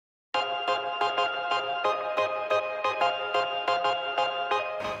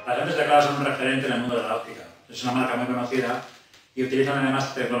lentes de claro son un referente en el mundo de la óptica. Es una marca muy conocida y utilizan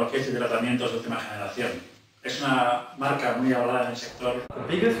además tecnologías y tratamientos de última generación. Es una marca muy hablada en el sector. The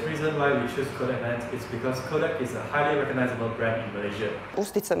biggest reason why we choose KODAK Lens is because KODAK is a highly recognizable brand in Malaysia.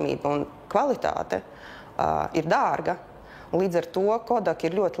 Uzticamība un kvalitāte ir dārga, un līdz ar to KODAK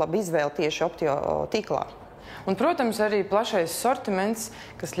ir ļoti laba izvēle tieši optio tīklā. Un, protams, arī plašais sortiments,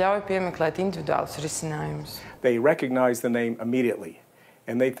 kas ļauj piemeklēt individuālus risinājumus. They recognize the name immediately,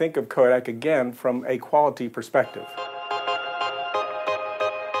 and they think of KODAK again from a quality perspective.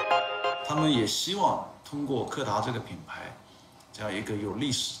 他们也希望通过柯达这个品牌，这样一个有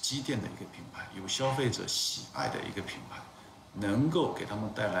历史积淀的一个品牌，有消费者喜爱的一个品牌，能够给他们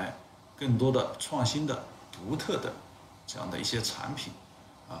带来更多的创新的、独特的这样的一些产品，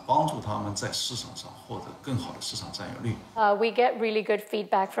帮助他们在市场上获得更好的市场占有率。We get really good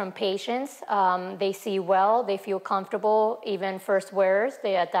feedback from patients. They see well, they feel comfortable. Even first wearers,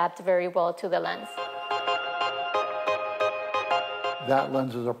 they adapt very well to the lens. That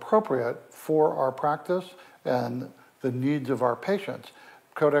lens is appropriate for our practice and the needs of our patients.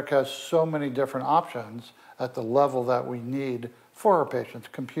 KODAK has so many different options at the level that we need for our patients: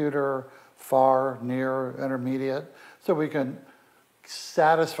 computer, far, near, intermediate, so we can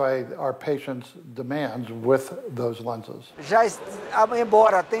satisfy our patients' demands with those lenses. Já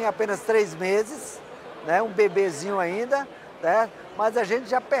embora tenha apenas 3 meses, né, bebezinho ainda, né, mas a gente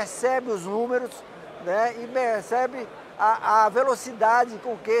já percebe os números, né, e percebe a velocidade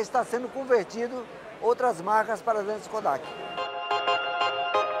com que está sendo convertido outras marcas para as lentes KODAK.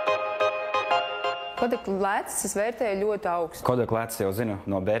 KODAK Lens es vērtēju ļoti augstu. KODAK Lens jau zinu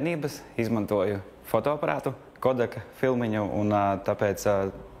no bērnības, izmantoju fotoaparātu, KODAK filmiņu, un tāpēc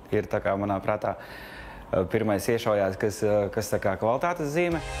ir tā kā manā prātā pirmais iešaujās, kas tā kā kvalitātes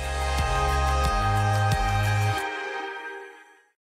zīme.